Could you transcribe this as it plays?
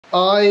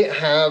I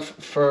have,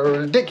 for a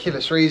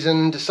ridiculous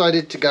reason,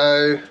 decided to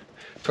go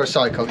for a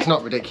cycle. It's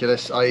not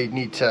ridiculous, I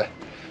need to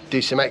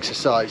do some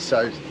exercise,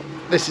 so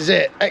this is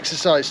it,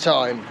 exercise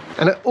time.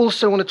 And I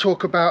also want to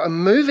talk about a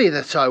movie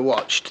that I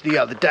watched the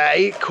other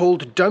day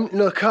called Don't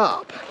Look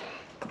Up.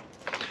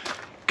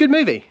 Good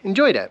movie,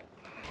 enjoyed it.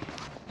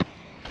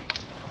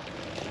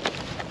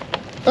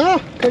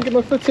 Ah, can't get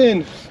my foot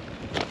in.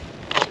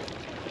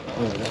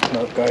 Oh, that's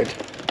not good.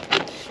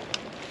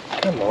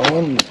 Come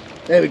on,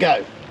 there we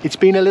go. It's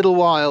been a little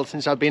while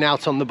since I've been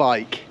out on the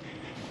bike,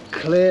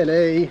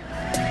 clearly.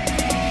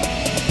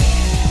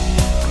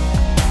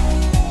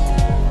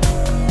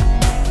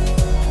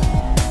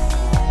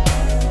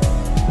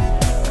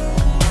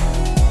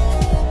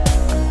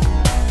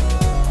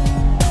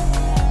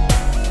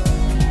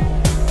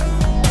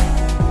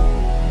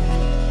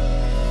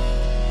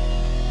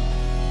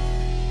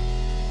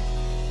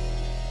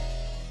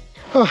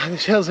 Oh,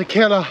 this hill's a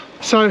killer.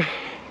 So,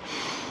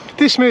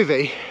 this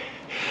movie,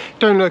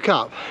 Don't Look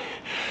Up,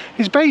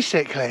 is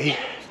basically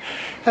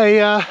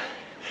a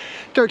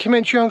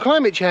documentary on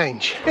climate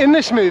change. In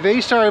this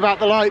movie, sorry about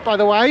the light by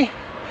the way,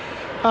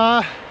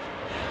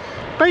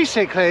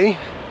 basically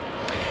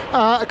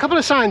a couple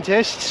of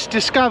scientists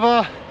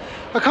discover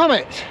a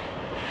comet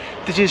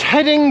that is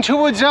heading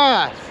towards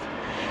Earth,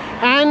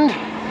 and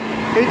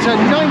it's a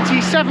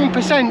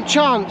 97%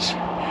 chance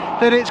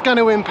that it's going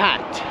to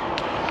impact.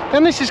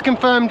 And this is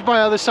confirmed by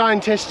other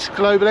scientists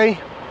globally,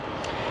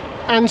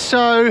 and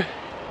so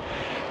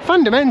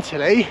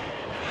fundamentally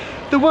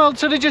the world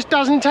sort of just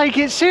doesn't take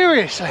it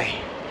seriously,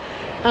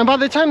 and by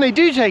the time they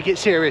do take it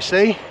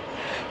seriously,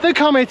 the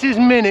comet is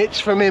minutes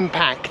from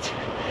impact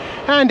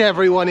and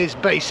everyone is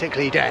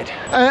basically dead.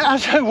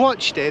 As I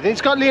watched it,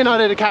 it's got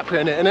Leonardo DiCaprio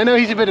in it, and I know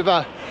he's a bit of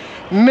a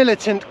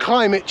militant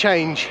climate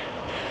change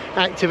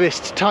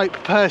activist type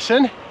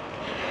person,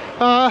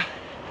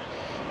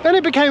 then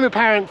it became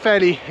apparent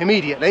fairly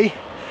immediately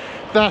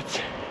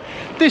that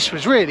this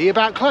was really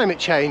about climate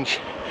change.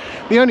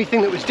 The only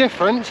thing that was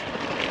different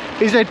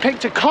is they'd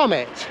picked a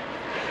comet,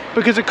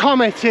 because a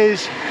comet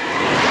is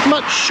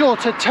much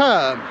shorter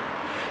term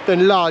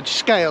than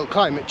large-scale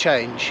climate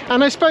change.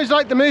 And I suppose,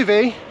 like the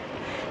movie,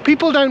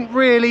 people don't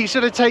really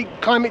sort of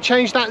take climate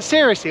change that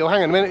seriously. Oh,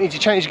 hang on a minute, I need to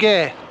change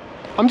gear.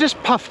 I'm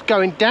just puffed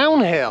going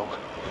downhill.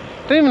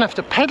 I don't even have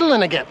to pedal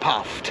and I get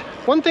puffed.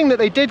 One thing that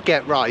they did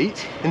get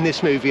right in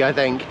this movie, I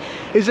think,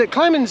 is that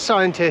climate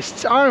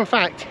scientists are in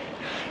fact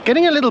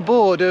getting a little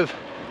bored of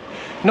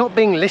not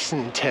being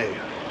listened to.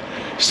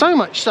 So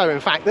much so, in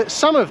fact, that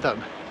some of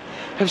them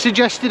have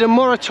suggested a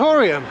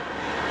moratorium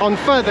on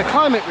further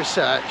climate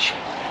research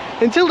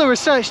until the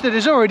research that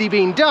has already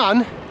been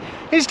done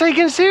is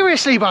taken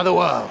seriously by the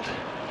world.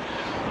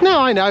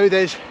 Now, I know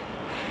there's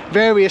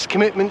various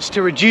commitments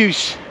to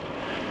reduce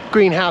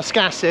greenhouse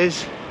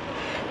gases,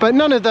 but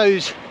none of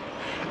those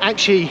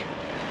actually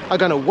are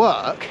going to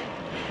work.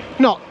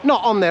 Not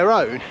on their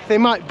own. They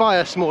might buy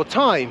us more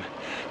time,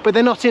 but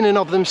they're not in and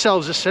of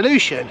themselves a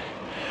solution,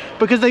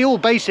 because they all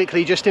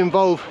basically just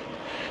involve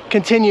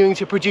continuing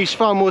to produce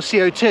far more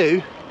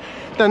CO2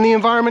 than the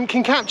environment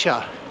can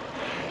capture.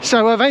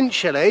 So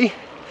eventually,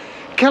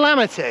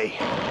 calamity.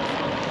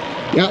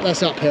 Yeah,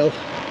 that's uphill.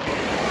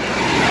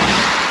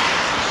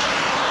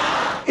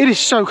 It is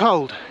so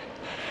cold.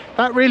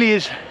 That really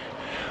is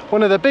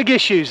one of the big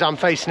issues I'm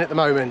facing at the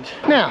moment.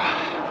 Now,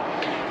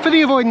 for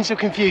the avoidance of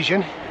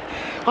confusion,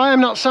 I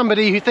am not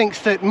somebody who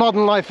thinks that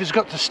modern life has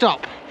got to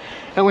stop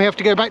and we have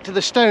to go back to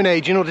the Stone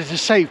Age in order to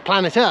save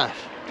planet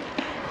Earth.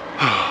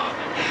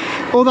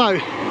 Although,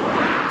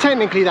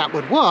 technically that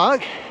would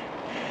work,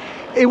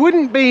 it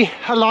wouldn't be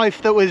a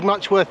life that was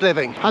much worth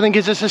living. I think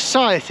as a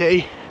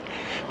society,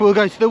 we'll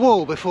go to the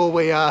wall before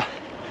we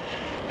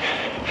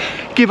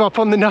give up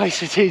on the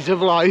niceties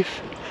of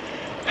life.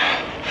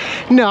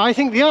 No, I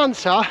think the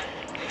answer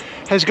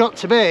has got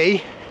to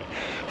be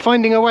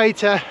finding a way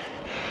to,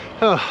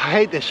 oh, I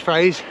hate this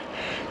phrase,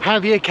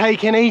 have your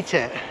cake and eat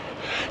it.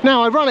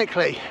 Now,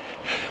 ironically,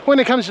 when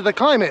it comes to the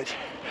climate,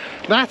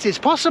 that is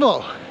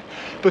possible,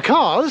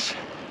 because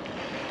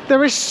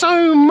there is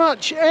so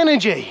much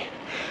energy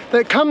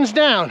that comes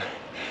down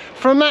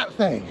from that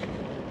thing.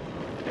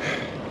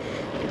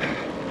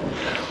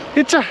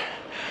 It's a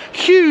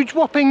huge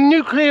whopping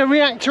nuclear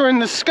reactor in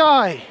the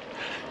sky,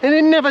 and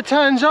it never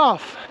turns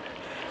off,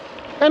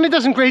 and it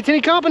doesn't create any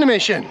carbon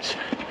emissions.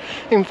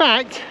 In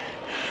fact,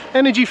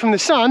 energy from the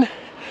sun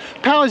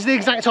powers the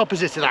exact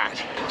opposite of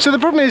that. So the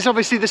problem is,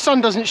 obviously, the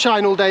sun doesn't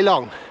shine all day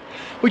long,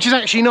 which is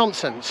actually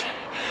nonsense.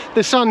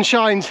 The sun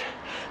shines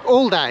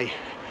all day,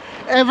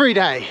 every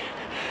day.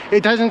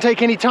 It doesn't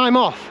take any time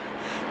off,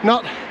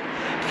 not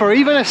for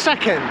even a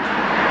second.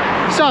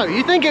 So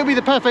you think it would be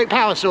the perfect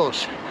power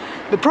source.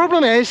 The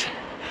problem is,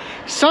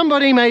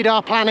 somebody made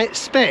our planet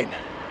spin,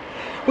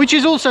 which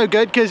is also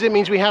good because it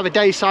means we have a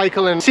day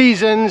cycle and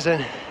seasons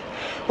and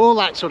all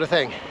that sort of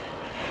thing.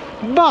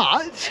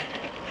 But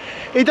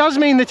it does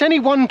mean that any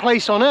one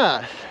place on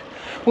Earth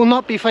will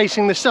not be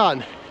facing the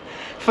sun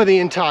for the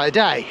entire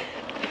day.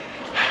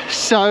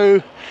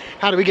 So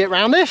how do we get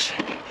around this?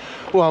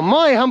 Well,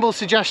 my humble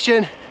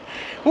suggestion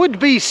would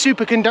be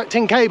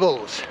superconducting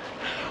cables.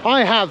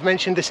 I have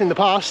mentioned this in the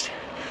past,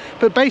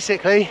 but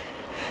basically,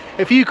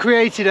 if you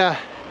created a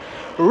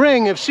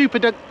ring of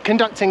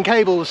superconducting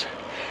cables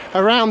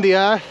around the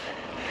Earth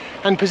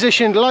and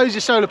positioned loads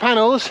of solar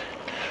panels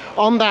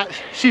on that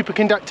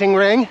superconducting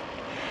ring,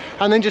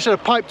 and then just sort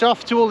of piped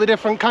off to all the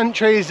different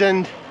countries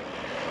and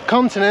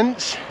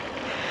continents,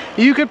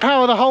 you could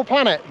power the whole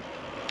planet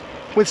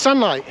with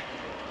sunlight,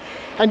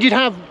 and you'd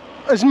have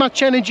as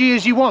much energy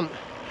as you want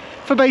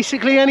for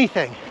basically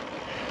anything,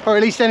 or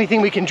at least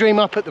anything we can dream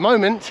up at the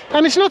moment.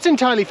 And it's not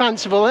entirely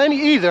fanciful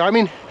either. I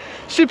mean,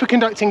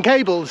 superconducting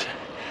cables,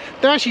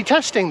 they're actually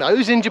testing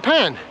those in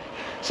Japan.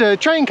 It's a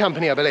train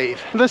company, I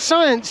believe. The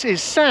science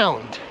is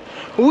sound.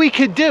 We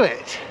could do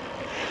it.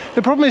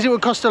 The problem is it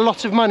would cost a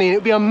lot of money and it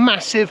would be a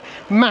massive,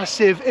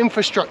 massive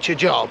infrastructure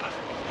job.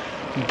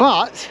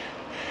 But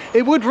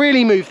it would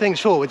really move things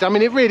forward. I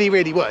mean, it really,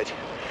 really would.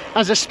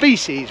 As a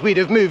species, we'd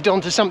have moved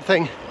on to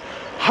something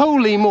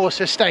wholly more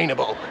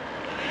sustainable.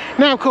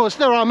 Now, of course,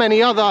 there are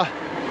many other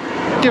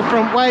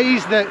different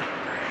ways that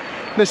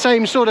the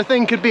same sort of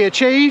thing could be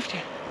achieved.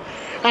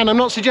 And I'm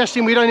not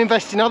suggesting we don't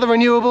invest in other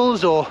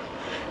renewables or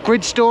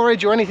grid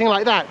storage or anything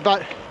like that.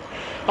 But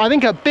I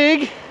think a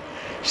big,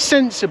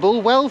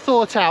 sensible, well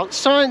thought out,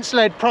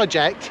 science-led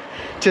project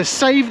to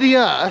save the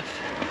Earth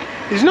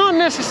is not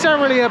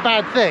necessarily a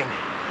bad thing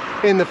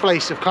in the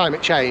face of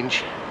climate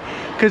change.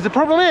 Because the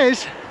problem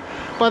is,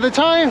 by the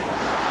time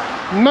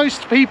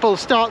most people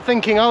start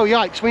thinking, oh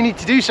yikes, we need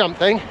to do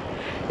something,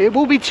 it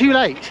will be too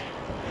late,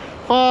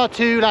 far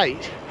too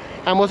late.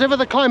 And whatever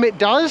the climate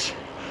does,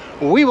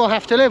 we will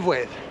have to live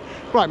with.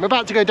 Right, I'm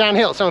about to go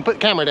downhill, so I'm gonna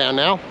put the camera down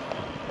now.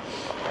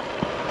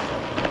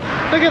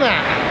 Look at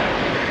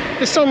that.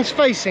 The sun's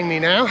facing me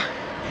now,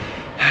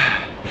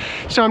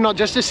 so I'm not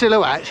just a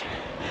silhouette.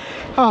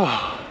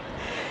 Oh,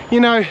 you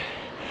know,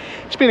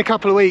 it's been a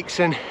couple of weeks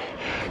and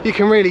you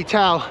can really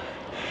tell.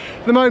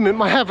 At the moment,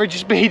 my average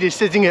speed is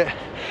sitting at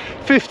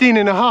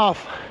 15.5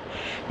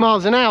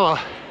 miles an hour,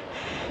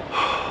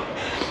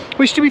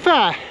 which, to be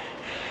fair,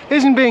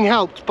 isn't being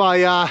helped by,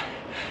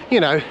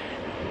 you know,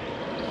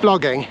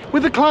 vlogging.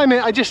 With the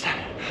climate,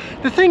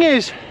 the thing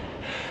is,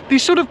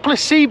 these sort of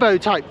placebo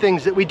type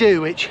things that we do,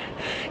 which,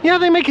 yeah,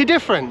 they make a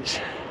difference,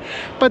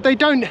 but they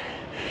don't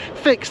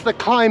fix the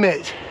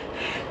climate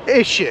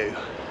issue.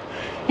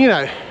 You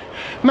know,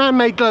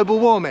 man-made global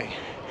warming,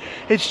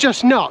 it's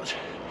just not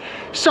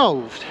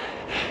solved.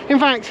 In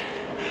fact,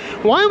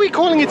 why are we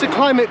calling it a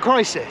climate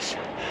crisis?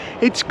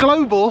 It's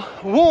global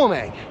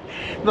warming.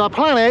 The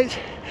planet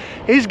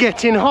is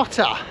getting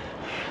hotter.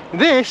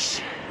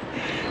 This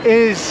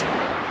is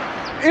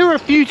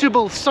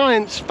irrefutable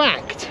science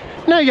fact.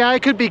 Now, yeah,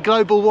 it could be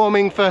global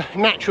warming for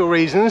natural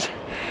reasons.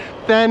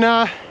 Then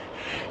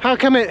how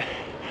come it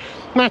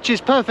matches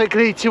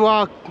perfectly to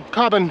our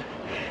carbon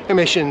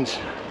emissions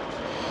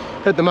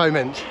at the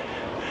moment?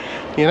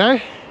 You know,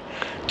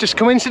 just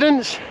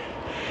coincidence?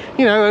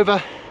 You know,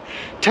 over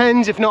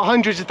tens, if not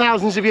hundreds of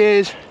thousands of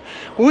years,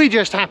 we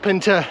just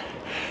happened to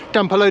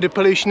dump a load of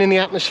pollution in the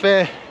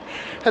atmosphere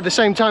at the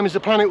same time as the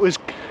planet was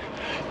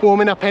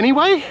warming up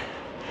anyway?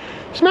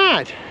 It's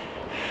mad.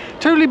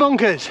 Totally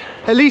bonkers.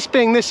 At least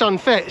being this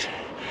unfit,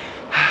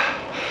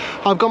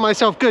 I've got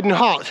myself good and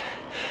hot,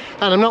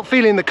 and I'm not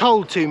feeling the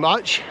cold too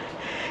much.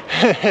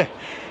 I'd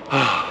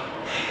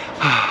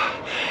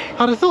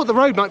have thought the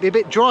road might be a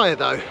bit drier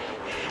though,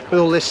 with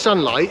all this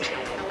sunlight.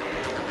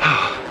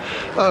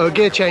 Uh-oh,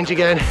 gear change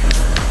again.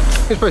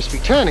 It's supposed to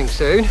be turning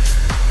soon.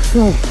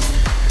 Oh,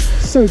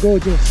 so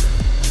gorgeous.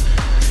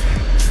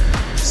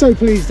 So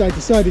pleased I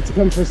decided to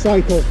come for a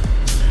cycle,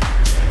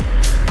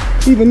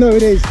 even though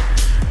it is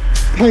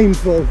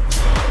painful.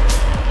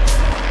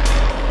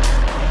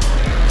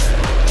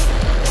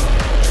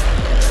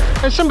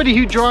 As somebody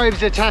who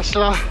drives a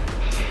Tesla,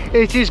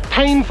 it is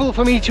painful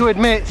for me to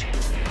admit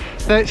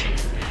that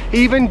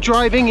even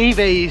driving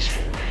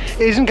EVs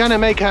isn't going to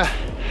make a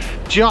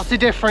jot of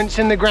difference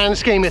in the grand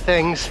scheme of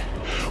things.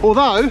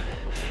 Although,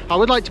 I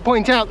would like to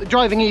point out that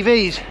driving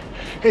EVs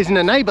is an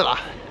enabler,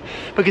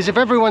 because if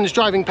everyone's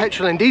driving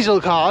petrol and diesel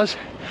cars,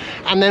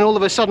 and then all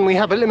of a sudden we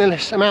have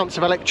limitless amounts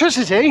of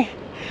electricity,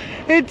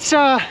 it's,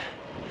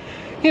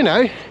 you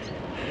know,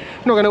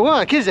 not going to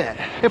work, is it?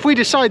 If we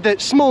decide that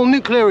small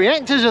nuclear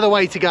reactors are the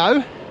way to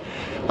go,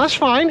 that's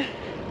fine,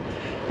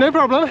 no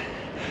problem.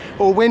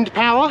 Or wind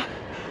power,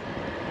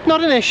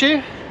 not an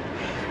issue.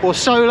 Or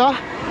solar.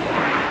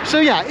 So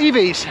yeah,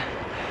 EVs,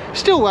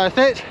 still worth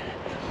it,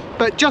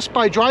 but just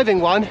by driving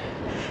one,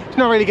 it's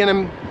not really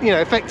going to, you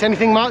know, affect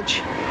anything much.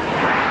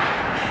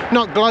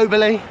 Not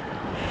globally.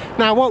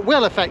 Now, what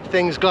will affect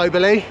things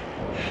globally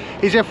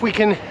is if we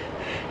can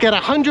get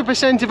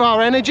 100% of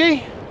our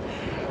energy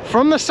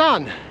from the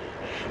sun,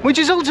 which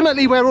is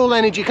ultimately where all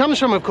energy comes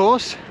from, of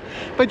course,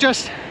 but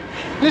just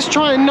let's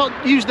try and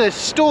not use the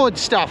stored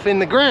stuff in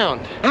the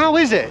ground. How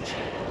is it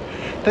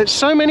that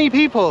so many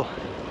people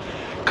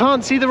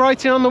can't see the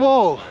writing on the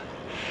wall?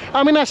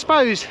 I mean, I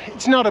suppose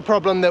it's not a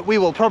problem that we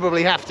will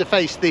probably have to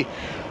face the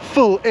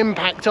full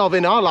impact of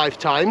in our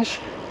lifetimes,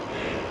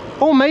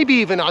 or maybe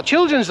even our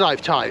children's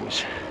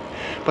lifetimes.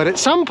 But at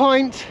some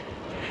point,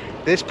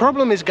 this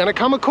problem is going to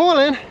come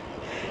a-calling,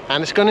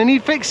 and it's going to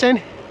need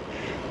fixing,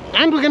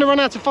 and we're going to run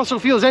out of fossil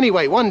fuels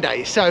anyway one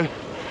day. So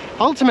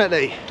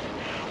ultimately,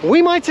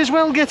 we might as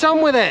well get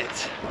on with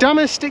it.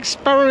 Dumbest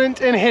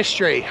experiment in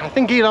history. I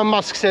think Elon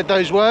Musk said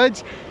those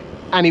words,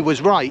 and he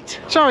was right.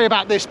 Sorry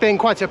about this being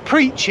quite a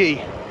preachy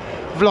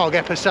vlog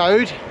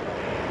episode.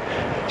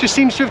 Just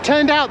seems to have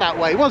turned out that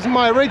way. It wasn't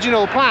my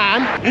original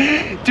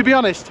plan. To be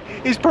honest,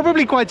 it's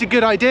probably quite a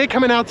good idea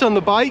coming out on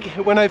the bike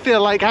when I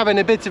feel like having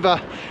a bit of a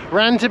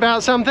rant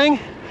about something,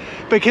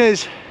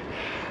 because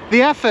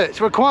the effort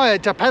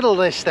required to pedal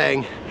this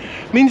thing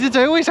means that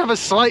I always have a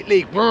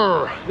slightly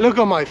look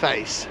on my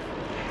face.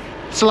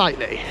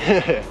 Slightly.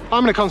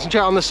 I'm going to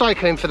concentrate on the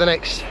cycling for the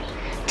next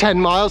 10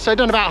 miles, so I've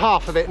done about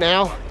half of it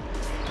now.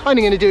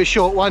 Only going to do a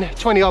short one,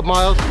 20 odd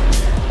miles.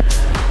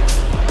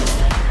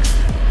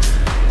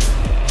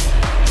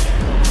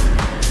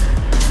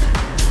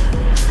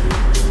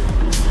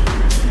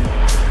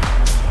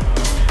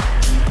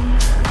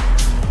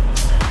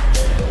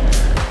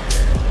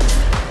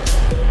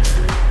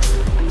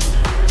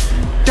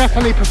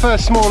 Definitely prefer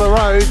smaller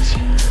roads,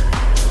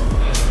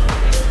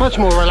 much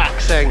more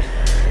relaxing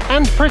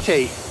and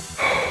pretty.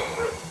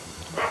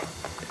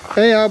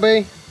 Hey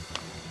Albie,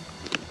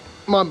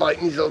 my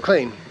bike needs a little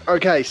clean.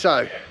 Okay,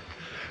 so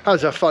that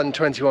was a fun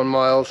 21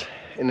 miles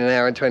in an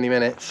hour and 20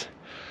 minutes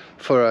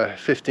for a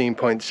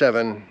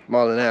 15.7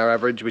 mile an hour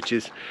average, which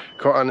is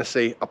quite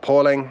honestly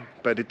appalling,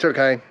 but it's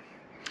okay.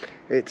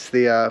 It's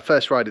the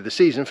first ride of the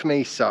season for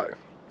me, so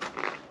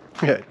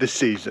yeah, this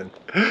season.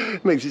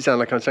 Makes it sound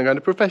like I'm some kind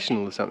of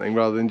professional or something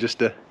rather than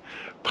just a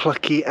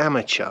plucky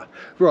amateur.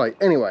 Right,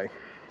 anyway.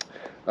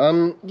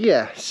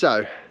 Yeah,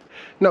 so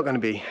not going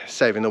to be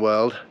saving the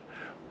world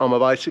on my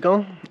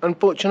bicycle,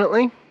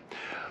 unfortunately.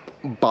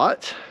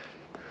 But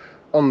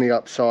on the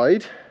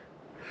upside,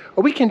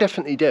 we can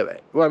definitely do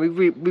it. Well,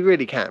 we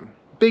really can.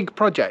 Big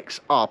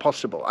projects are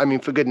possible. I mean,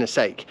 for goodness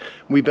sake,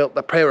 we built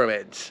the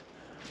pyramids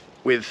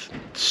with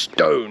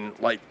stone,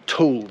 like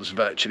tools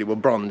virtually, well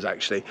bronze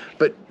actually,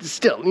 but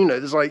still, you know,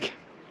 there's like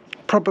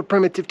proper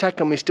primitive tech,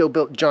 and we still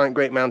built giant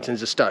great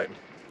mountains of stone.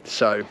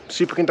 So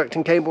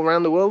superconducting cable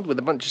around the world with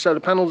a bunch of solar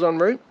panels en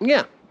route,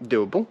 yeah,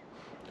 doable.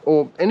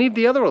 Or any of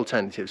the other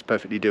alternatives,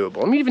 perfectly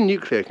doable. I mean, even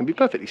nuclear can be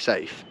perfectly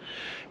safe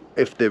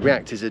if the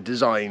reactors are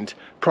designed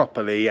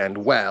properly and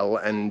well,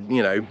 and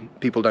you know,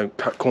 people don't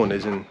cut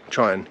corners and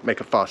try and make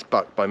a fast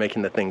buck by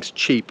making the things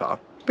cheaper.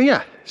 But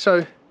yeah,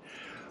 so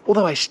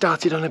although I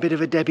started on a bit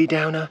of a Debbie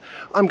Downer,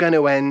 I'm going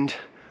to end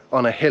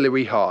on a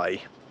Hillary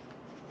high.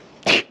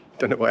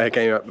 Don't know where I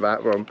came up with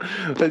that from.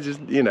 That's just,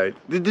 you know,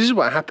 this is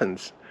what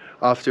happens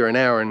after an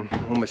hour and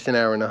almost an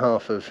hour and a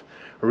half of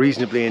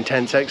reasonably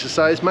intense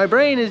exercise. My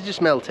brain is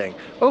just melting.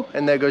 Oh,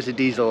 and there goes a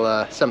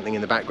diesel something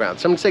in the background.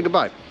 So I'm going to say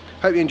goodbye.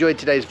 Hope you enjoyed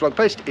today's vlog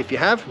post. If you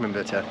have,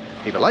 remember to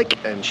leave a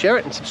like and share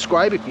it and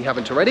subscribe if you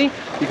haven't already.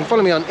 You can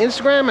follow me on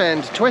Instagram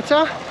and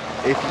Twitter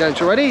if you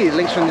don't already.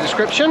 Links are in the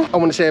description. I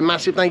want to say a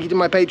massive thank you to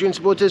my Patreon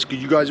supporters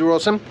because you guys are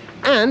awesome.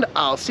 And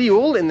I'll see you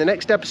all in the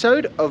next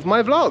episode of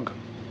my vlog.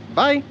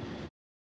 Bye.